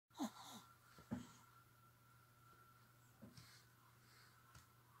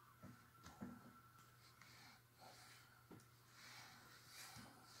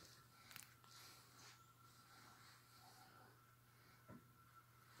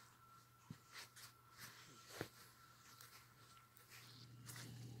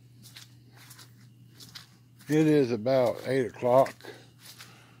It is about 8 o'clock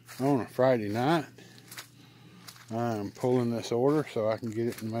on a Friday night. I'm pulling this order so I can get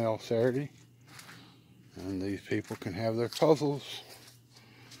it in the mail Saturday. And these people can have their puzzles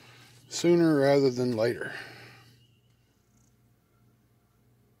sooner rather than later.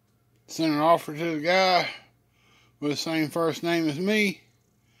 Sent an offer to the guy with the same first name as me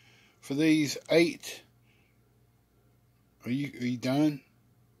for these 8. Are you done?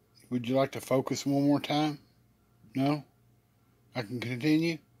 Would you like to focus one more time? No? I can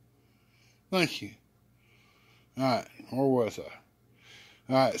continue? Thank you. Alright, where was I?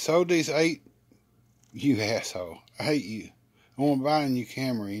 Alright, sold these 8. You asshole. I hate you. I want to buy a new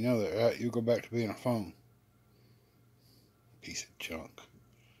camera. You know that, right? You'll go back to being a phone. Piece of junk.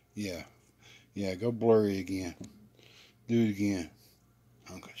 Yeah. Yeah, go blurry again. Do it again.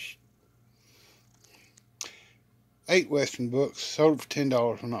 Hunk of shit. 8 Western books. Sold for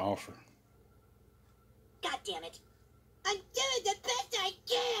 $10 on the offer. God damn it. I'm doing the best I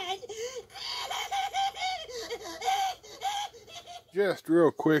can. Just real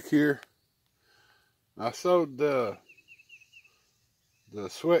quick here. I sold the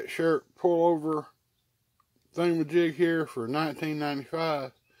sweatshirt pullover thingamajig here for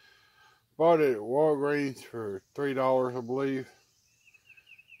 $19.95. Bought it at Walgreens for $3, I believe.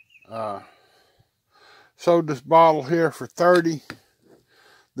 Sold this bottle here for $30.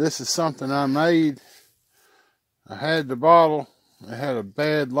 This is something I made. I had the bottle. It had a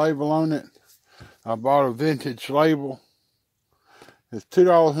bad label on it. I bought a vintage label. It's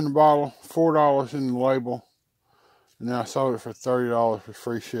 $2 in the bottle, $4 in the label. And then I sold it for $30 for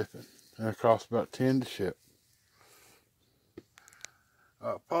free shipping. And it cost about $10 to ship.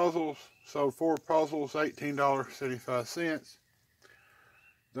 Puzzles. Sold 4 puzzles, $18.75.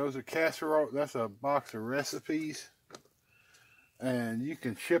 Those are casserole. That's a box of recipes. And you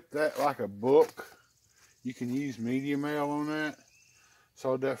can ship that like a book. You can use media mail on that.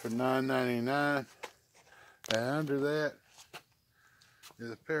 Sold that for $9.99. And under that is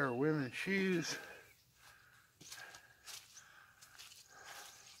a pair of women's shoes.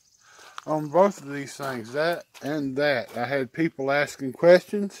 On both of these things, that and that, I had people asking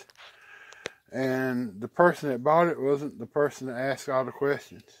questions. And the person that bought it wasn't the person that asked all the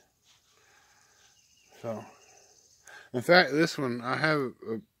questions. So, in fact, this one, I have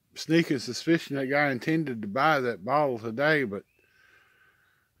a sneaking suspicion that guy intended to buy that bottle today, but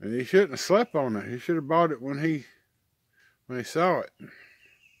and he shouldn't have slept on it. He should have bought it when he saw it.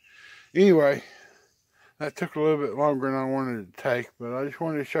 Anyway, that took a little bit longer than I wanted it to take, but I just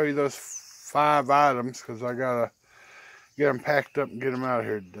wanted to show you those 5 items because I gotta get them packed up and get them out of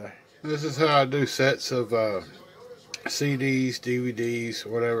here today. This is how I do sets of CDs, DVDs,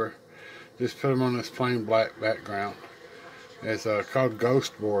 whatever. Just put them on this plain black background. It's called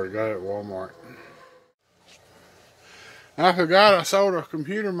Ghost Board. Got it at Walmart. I forgot I sold a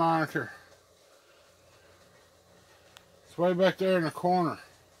computer monitor. It's way back there in the corner.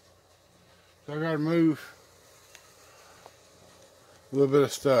 So I gotta move a little bit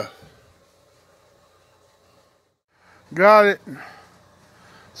of stuff. Got it.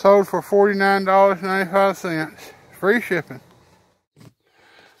 Sold for $49.95. Free shipping.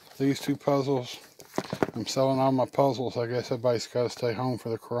 These 2 puzzles. I'm selling all my puzzles. I guess everybody's got to stay home for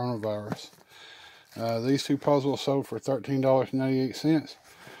the coronavirus. These 2 puzzles sold for $13.98.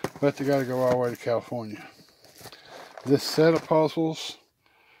 But they got to go all the way to California. This set of puzzles,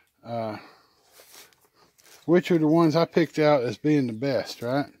 which are the ones I picked out as being the best,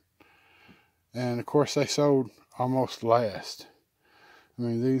 right? And of course they sold almost last. I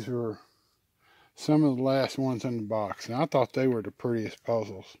mean, these were some of the last ones in the box. And I thought they were the prettiest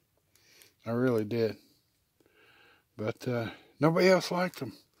puzzles. I really did. But nobody else liked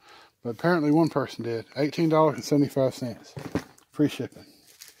them. But apparently one person did. $18.75. Free shipping.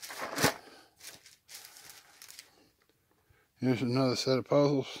 Here's another set of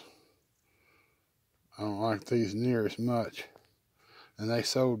puzzles. I don't like these near as much. And they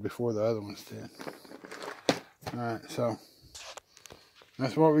sold before the other ones did. Alright, so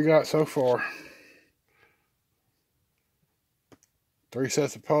that's what we got so far. 3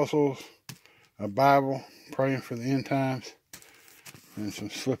 sets of puzzles, a Bible, praying for the end times, and some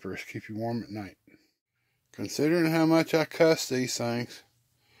slippers, keep you warm at night. Considering how much I cuss these things,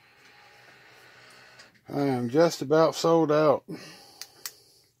 I am just about sold out.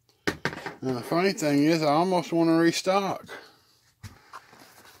 And the funny thing is, I almost want to restock.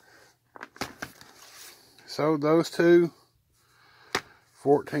 Sold those 2,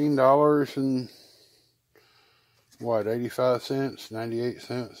 $14 and what, 85 cents, 98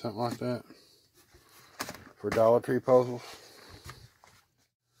 cents, something like that, for Dollar Tree puzzles.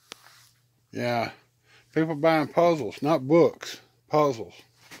 Yeah, People buying puzzles, not books, puzzles.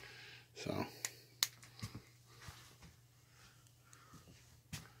 So,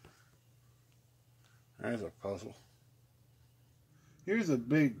 there's a puzzle. Here's a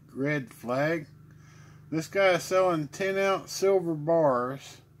big red flag. This guy is selling 10-ounce silver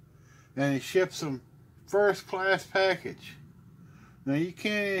bars, and he ships them first class package. Now, you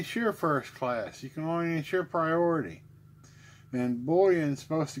can't insure first class. You can only insure priority. And bullion's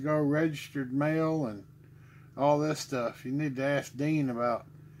supposed to go registered mail and all this stuff. You need to ask Dean about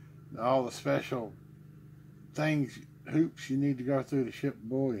all the special things, hoops you need to go through to ship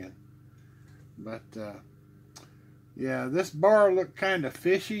bullion. But yeah, this bar looked kind of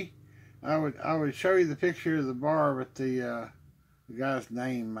fishy. I would show you the picture of the bar, but the guy's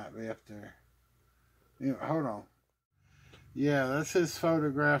name might be up there. Anyway, hold on. Yeah, that's his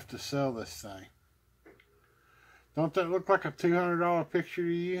photograph to sell this thing. Don't that look like a $200 picture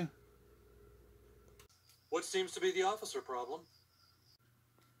to you? What seems to be the officer problem?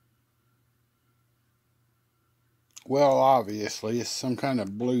 Well, obviously, it's some kind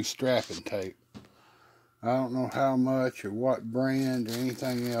of blue strapping tape. I don't know how much or what brand or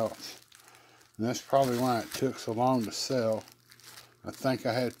anything else. And that's probably why it took so long to sell. I think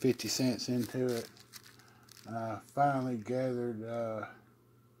I had 50 cents into it. I finally gathered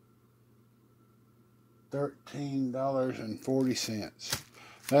 $13.40.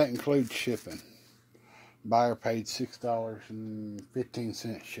 That includes shipping. Buyer paid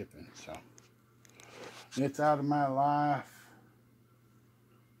 $6.15 shipping. So it's out of my life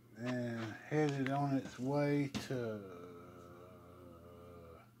and headed on its way to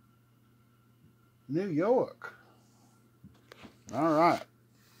New York. All right.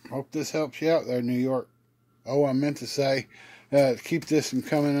 Hope this helps you out there, New York. Oh, I meant to say, to keep this from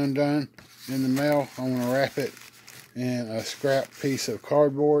coming undone in the mail, I want to wrap it in a scrap piece of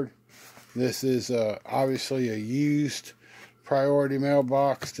cardboard. This is obviously a used priority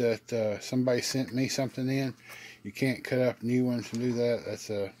mailbox that somebody sent me something in. You can't cut up new ones and do that.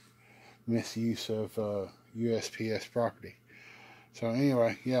 That's a misuse of USPS property. So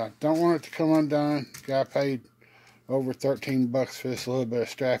anyway, yeah, don't want it to come undone. Guy paid over 13 bucks for this little bit of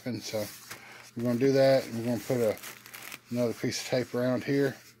strapping, so we're going to do that. We're going to put another piece of tape around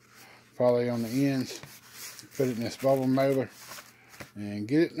here, probably on the ends, put it in this bubble mailer, and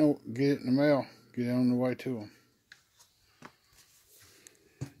get it in the mail, get it on the way to them.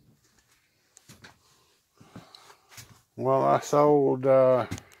 Well, I sold 2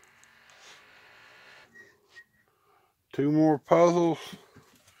 more puzzles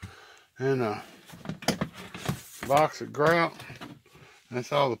and a box of grout.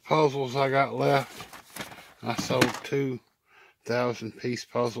 That's all the puzzles I got left. I sold 2,000-piece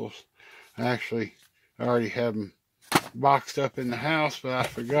puzzles. Actually, I already have them boxed up in the house, but I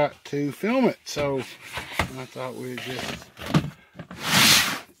forgot to film it, so I thought we'd just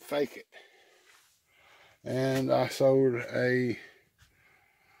fake it. And I sold a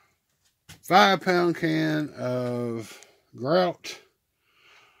 5-pound can of grout,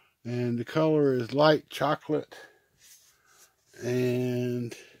 and the color is light chocolate,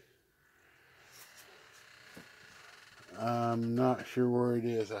 and I'm not sure where it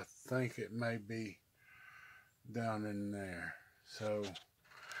is. I think it may be down in there. So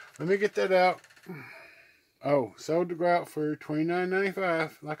let me get that out. Oh, sold the grout for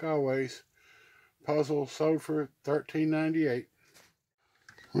 $29.95 like always. Puzzle sold for $13.98.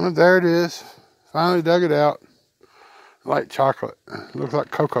 Well, there it is. Finally dug it out. Light chocolate. Looks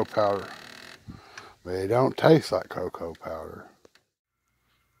like cocoa powder, but it don't taste like cocoa powder.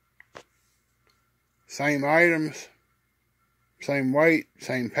 Same items, same weight,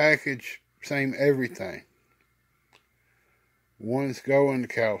 same package, same everything. One's going to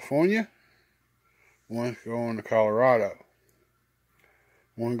California, one's going to Colorado.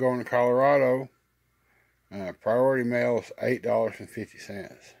 One going to Colorado, priority mail is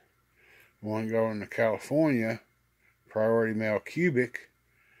 $8.50. One going to California, priority mail cubic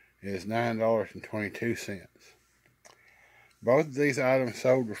is $9.22. Both of these items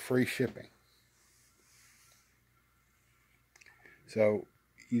sold with free shipping. So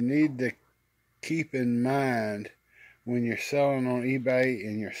you need to keep in mind when you're selling on eBay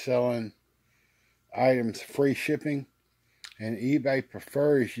and you're selling items free shipping, and eBay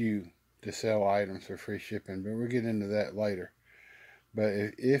prefers you to sell items for free shipping, but we'll get into that later. But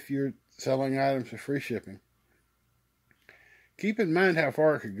if you're selling items for free shipping, keep in mind how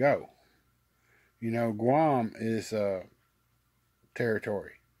far it could go. You know, Guam is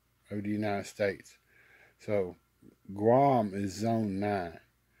territory of the United States. So Guam is Zone 9.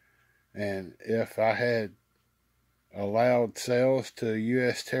 And if I had allowed sales to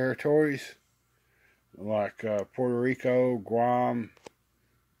U.S. territories, like Puerto Rico, Guam,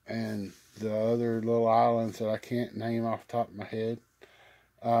 and the other little islands that I can't name off the top of my head.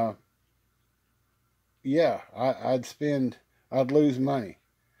 Yeah, I'd lose money.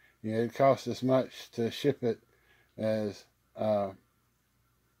 You know, it costs as much to ship it as I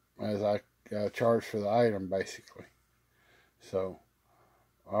charge for the item, basically. So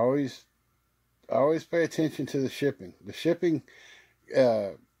I always pay attention to the shipping. The shipping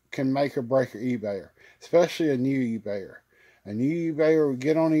can make or break an eBayer, especially a new eBayer. A new eBayer will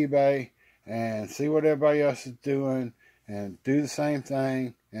get on eBay and see what everybody else is doing and do the same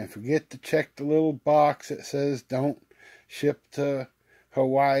thing and forget to check the little box that says don't ship to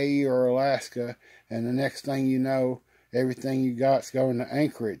Hawaii or Alaska, and the next thing you know, everything you got's going to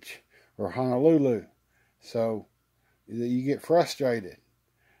Anchorage or Honolulu. So you get frustrated,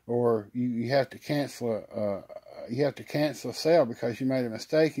 or you have to cancel a sale because you made a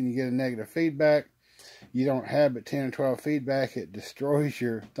mistake and you get a negative feedback. You don't have but 10 or 12 feedback. It destroys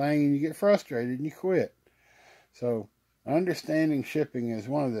your thing and you get frustrated and you quit. So understanding shipping is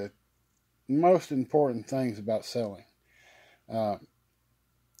one of the most important things about selling.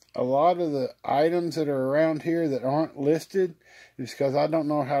 A lot of the items that are around here that aren't listed is because I don't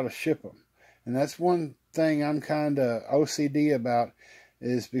know how to ship them. And that's one thing I'm kind of OCD about,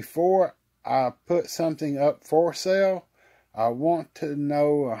 is before I put something up for sale, I want to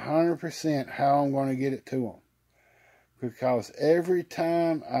know 100% how I'm going to get it to them. Because every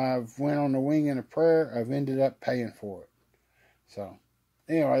time I've went on the wing and a prayer, I've ended up paying for it. So,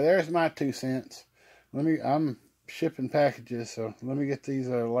 anyway, there's my 2 cents. I'm shipping packages, so let me get these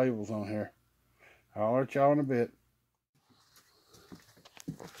labels on here. I'll let y'all in a bit.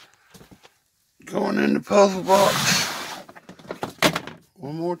 Going in the puzzle box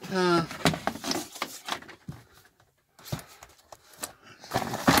one more time.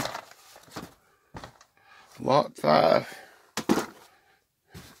 Lot 5.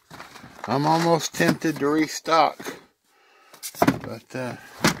 I'm almost tempted to restock, but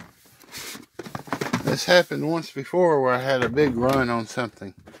this happened once before where I had a big run on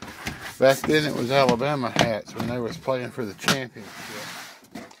something. Back then it was Alabama hats when they was playing for the championship.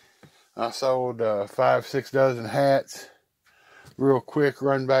 I sold 5-6 dozen hats real quick,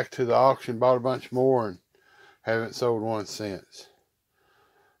 run back to the auction, bought a bunch more, and haven't sold one since.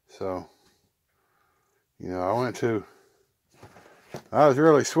 So, you know, I was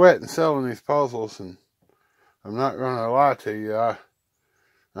really sweating selling these puzzles, and I'm not going to lie to you,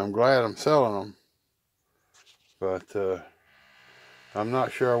 I'm glad I'm selling them, but I'm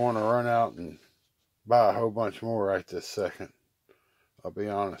not sure I want to run out and buy a whole bunch more right this second. I'll be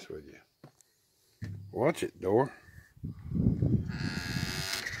honest with you. Watch it, door.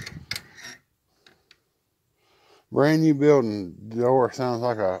 Brand new building. Door sounds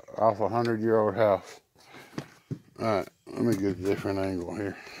like off a 100-year-old house. Alright, let me get a different angle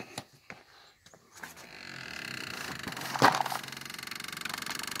here.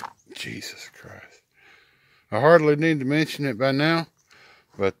 Jesus Christ. I hardly need to mention it by now,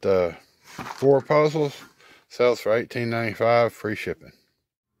 but 4 puzzles sells for $18.95, free shipping.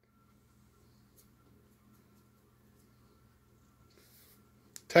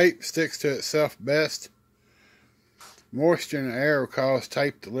 Tape sticks to itself best. Moisture and air will cause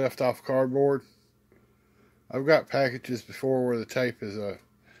tape to lift off cardboard. I've got packages before where the tape has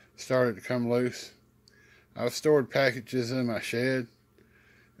started to come loose. I've stored packages in my shed,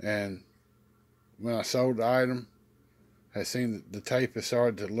 and when I sold the item, I seen that the tape has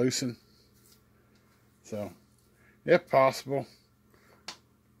started to loosen. So, if possible,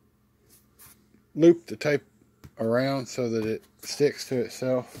 loop the tape around so that it sticks to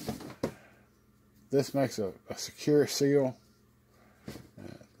itself. This makes a secure seal,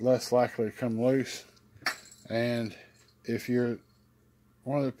 less likely to come loose. And if you're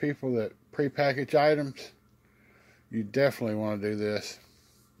one of the people that pre-package items, you definitely want to do this.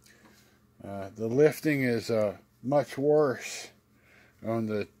 The lifting is much worse on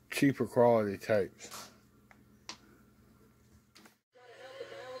the cheaper quality tapes.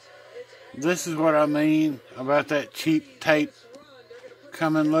 This is what I mean about that cheap tape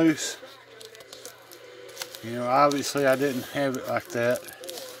coming loose. You know, obviously I didn't have it like that,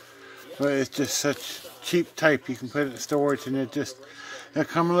 but it's just such cheap tape. You can put it in storage and it'll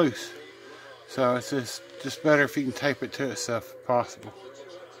come loose. So it's just better if you can tape it to itself if possible.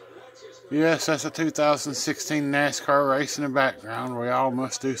 Yes, that's a 2016 NASCAR race in the background. We all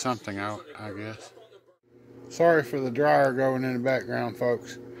must do something, I guess. Sorry for the dryer going in the background,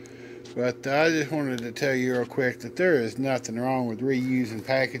 folks. But I just wanted to tell you real quick that there is nothing wrong with reusing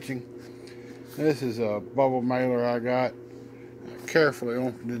packaging. This is a bubble mailer I got. I carefully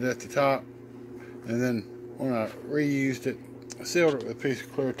opened it at the top. And then when I reused it, I sealed it with a piece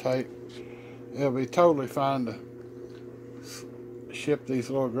of clear tape. It'll be totally fine to ship these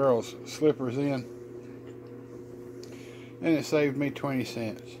little girls' slippers in. And it saved me 20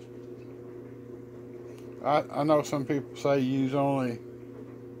 cents. I know some people say use only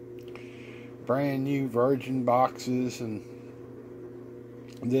brand new virgin boxes and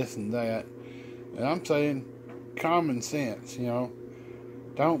this and that. And I'm saying common sense, you know.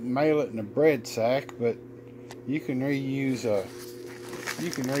 Don't mail it in a bread sack, but you can reuse a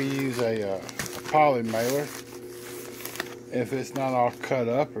poly mailer if it's not all cut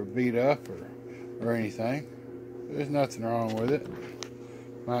up or beat up or anything. There's nothing wrong with it.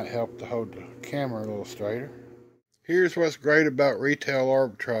 Might help to hold the camera a little straighter. Here's what's great about retail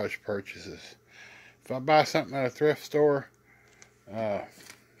arbitrage purchases. If I buy something at a thrift store, I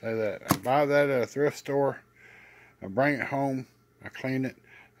buy that at a thrift store, I bring it home, I clean it,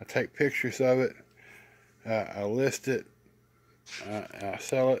 I take pictures of it, I list it, I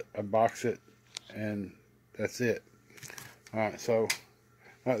sell it, I box it, and that's it. Alright, so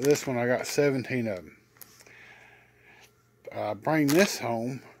like this one, I got 17 of them. I bring this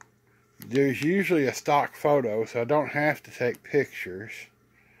home. There's usually a stock photo, so I don't have to take pictures.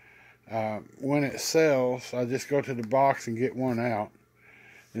 When it sells, I just go to the box and get one out,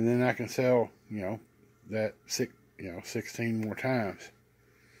 and then I can sell, that 16 more times.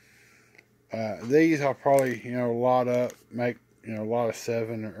 These I'll probably, lot up, make, a lot of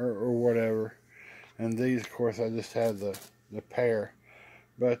 7 or whatever. And these, of course, I just have the pair.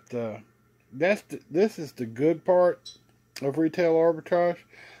 But this is the good part of retail arbitrage.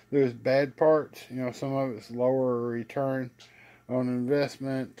 There's bad parts, some of it's lower return on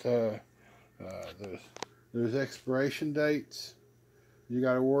investment. There's expiration dates you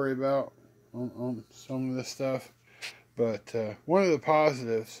got to worry about on some of this stuff. But one of the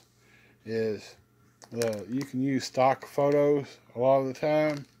positives is you can use stock photos a lot of the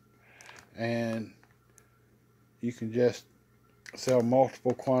time, and you can just sell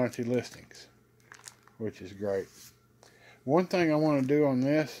multiple quantity listings, which is great. One thing I want to do on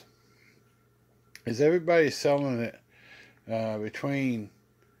this is everybody's selling it between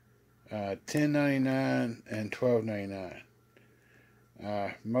 $10.99 and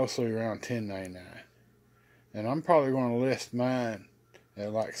 $12.99, mostly around $10.99, and I'm probably going to list mine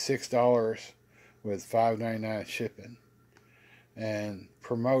at like $6 with $5.99 shipping and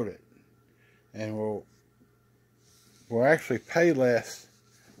promote it, and we'll actually pay less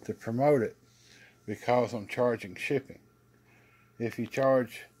to promote it because I'm charging shipping. If you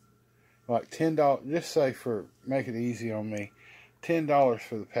charge like $10, just say, for make it easy on me, $10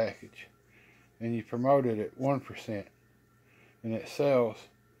 for the package, and you promote it at 1%, and it sells,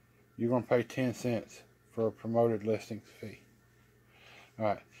 you're going to pay 10 cents for a promoted listings fee.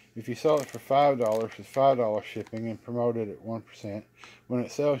 Alright, if you sell it for $5, it's $5 shipping and promote it at 1%. When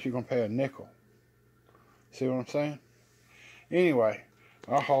it sells, you're going to pay a nickel. See what I'm saying? Anyway,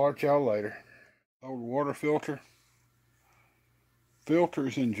 I'll holler at y'all later. Old water filter.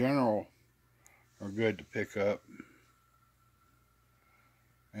 Filters in general are good to pick up.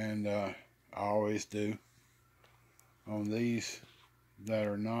 And I always do. On these that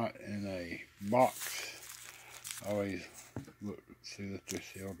are not in a box, I always look, see that they're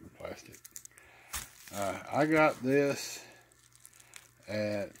sealed in plastic. I got this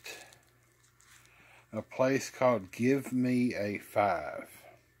at a place called Give Me a 5.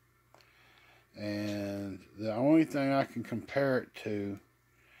 And the only thing I can compare it to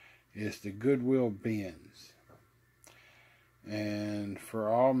is the Goodwill bins. And for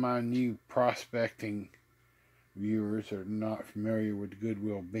all my new prospecting viewers that are not familiar with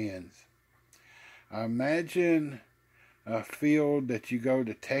Goodwill bins, I imagine a field that you go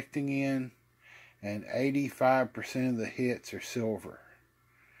detecting in, and 85% of the hits are silver,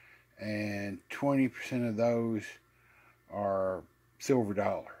 and 20% of those are silver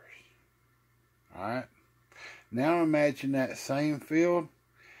dollars. Alright? Now imagine that same field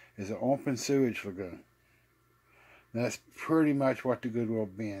is an open sewage lagoon. That's pretty much what the Goodwill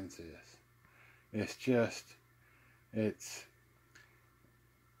bins is. It's just, it's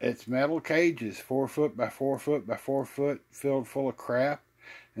metal cages, 4 foot by 4 foot by 4 foot, filled full of crap,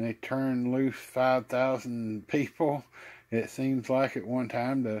 and they turn loose 5,000 people, it seems like, at one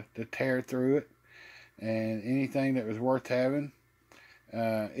time to tear through it. And anything that was worth having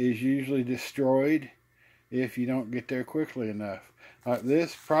is usually destroyed if you don't get there quickly enough. Like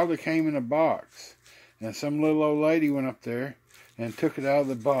this probably came in a box, and some little old lady went up there and took it out of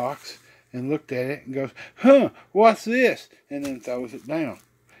the box and looked at it and goes, "Huh, what's this?" and then throws it down.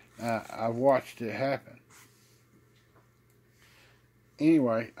 I've watched it happen.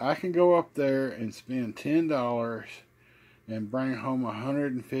 anyway, I can go up there and spend $10 and bring home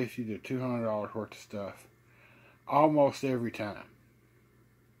 $150 to $200 worth of stuff almost every time.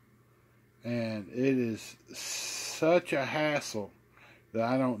 And it is such a hassle that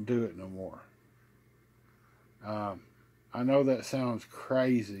I don't do it no more. I know that sounds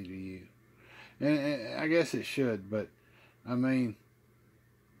crazy to you, and I guess it should, but I mean,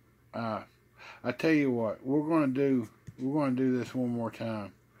 I tell you what, we're going to do this one more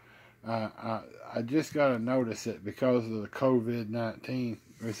time. I just got to notice it because of the COVID-19.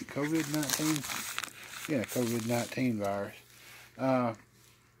 Is it COVID-19? Yeah, COVID-19 virus.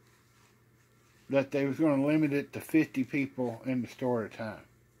 That they was going to limit it to 50 people in the store at a time.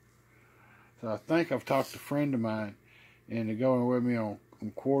 So I think I've talked to a friend of mine into going with me on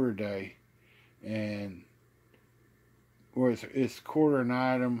quarter day, and where it's quarter an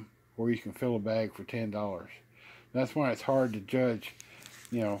item where you can fill a bag for $10. That's why it's hard to judge,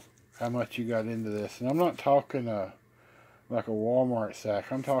 how much you got into this. And I'm not talking like a Walmart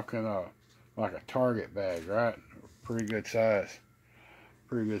sack. I'm talking like a Target bag, right? Pretty good size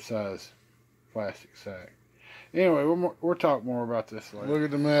plastic sack. Anyway, we'll talk more about this later. Look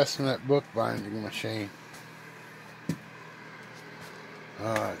at the mess in that book binding machine.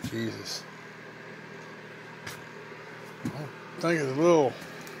 Ah, Jesus. I think it's a little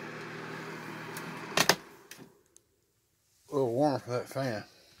warm for that fan.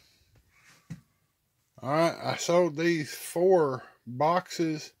 Alright, I sold these 4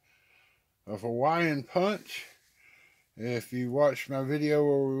 boxes of Hawaiian Punch. If you watched my video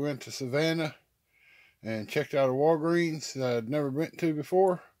where we went to Savannah and checked out a Walgreens that I'd never been to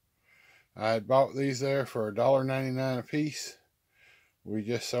before, I had bought these there for $1.99 a piece. We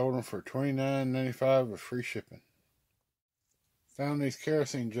just sold them for $29.95 with free shipping. Found these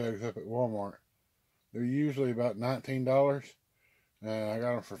kerosene jugs up at Walmart. They're usually about $19, and I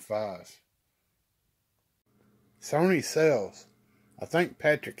got them for $5. Sony sells. I think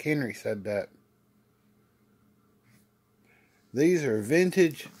Patrick Henry said that. These are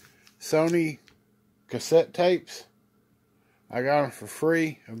vintage Sony cassette tapes. I got them for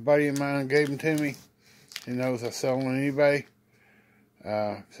free. A buddy of mine gave them to me. He knows I sell them on eBay.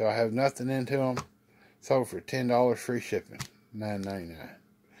 So I have nothing into them. Sold for $10 free shipping. $9.99.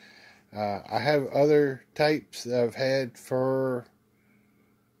 I have other tapes that I've had for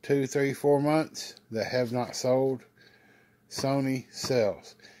 2, 3, 4 months that have not sold. Sony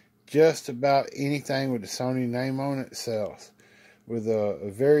sells. Just about anything with the Sony name on it sells, with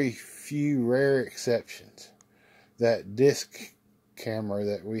a very few rare exceptions. That disc camera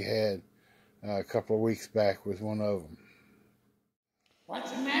that we had a couple of weeks back was one of them.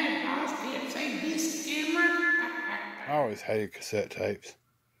 What's the matter, boss? Did you say disc camera? I always hated cassette tapes.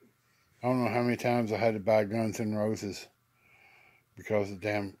 I don't know how many times I had to buy Guns N' Roses because the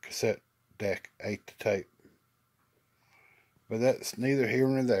damn cassette deck ate the tape. But that's neither here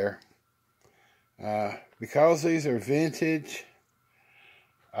nor there. Because these are vintage,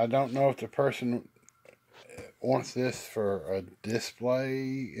 I don't know if the person wants this for a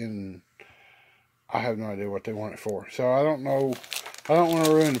display, and I have no idea what they want it for. So I don't know. I don't want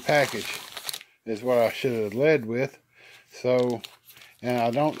to ruin the package, is what I should have led with. So, and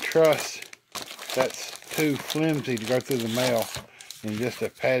I don't trust that's too flimsy to go through the mail in just a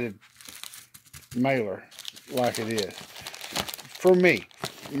padded mailer like it is. For me,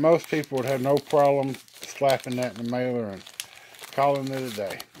 most people would have no problem slapping that in the mailer and calling it a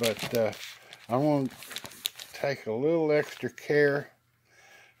day. But I'm going to take a little extra care.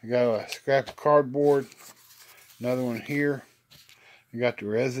 I got a scrap of cardboard, another one here. I got the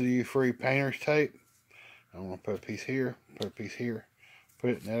residue-free painter's tape. I'm going to put a piece here, put a piece here,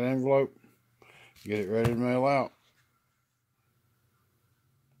 put it in that envelope, get it ready to mail out.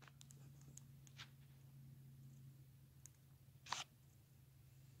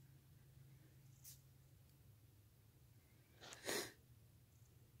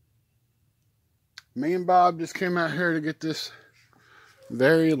 Me and Bob just came out here to get this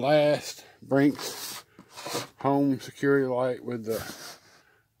very last Brinks home security light with the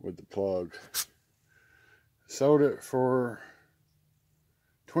plug. Sold it for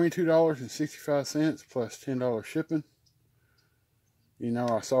 $22.65 plus $10 shipping. You know,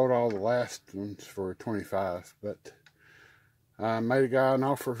 I sold all the last ones for $25, but I made a guy an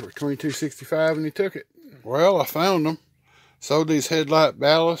offer for $22.65 and he took it. Well, I found them. Sold these headlight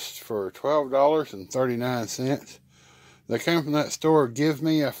ballasts for $12.39. They came from that store, Give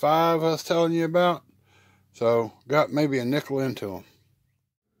Me a Five, I was telling you about. So, got maybe a nickel into them.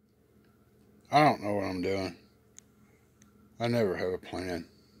 I don't know what I'm doing. I never have a plan.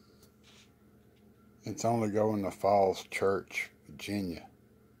 It's only going to Falls Church Virginia.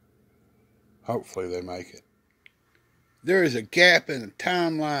 Hopefully they make it. There is a gap in the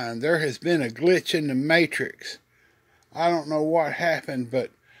timeline. There has been a glitch in the matrix. I don't know what happened,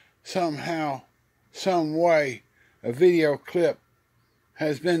 but somehow, some way, a video clip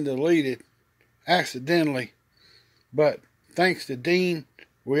has been deleted accidentally. But thanks to Dean,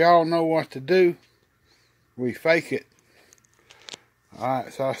 we all know what to do. We fake it.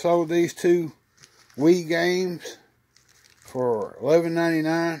 Alright, so I sold these two Wii games for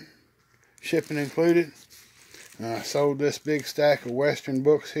 $11.99, shipping included. And I sold this big stack of Western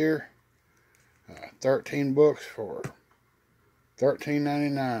books here, 13 books for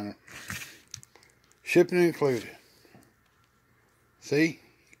 $13.99, shipping included. See,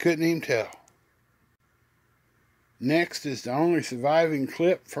 you couldn't even tell. Next is the only surviving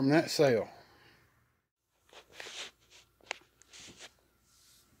clip from that sale.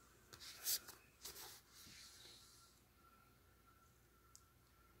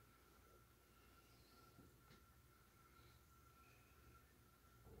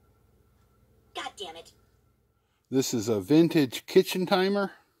 God damn it. This is a vintage kitchen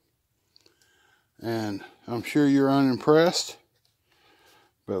timer, and I'm sure you're unimpressed,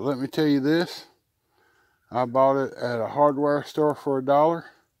 but let me tell you this. I bought it at a hardware store for $1,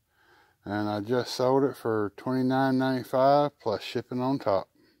 and I just sold it for $29.95 plus shipping on top.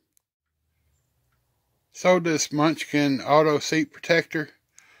 Sold this Munchkin auto seat protector.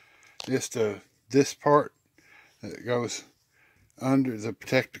 It's this part that goes under to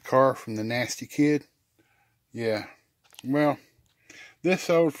protect the car from the nasty kid. Yeah, well, this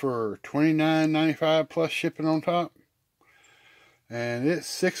sold for $29.95 plus shipping on top, and it's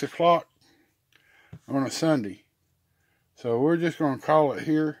 6 o'clock on a Sunday, so we're just going to call it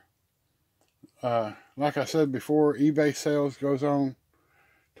here. Like I said before, eBay sales goes on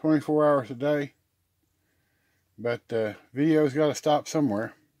 24 hours a day, but video's got to stop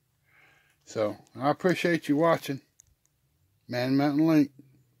somewhere. So I appreciate you watching. Man Mountain Link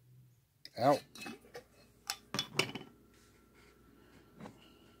out.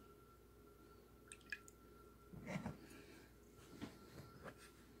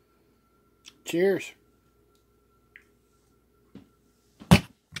 Cheers.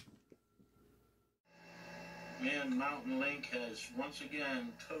 Man Mountain Link has once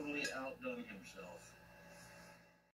again totally outdone himself.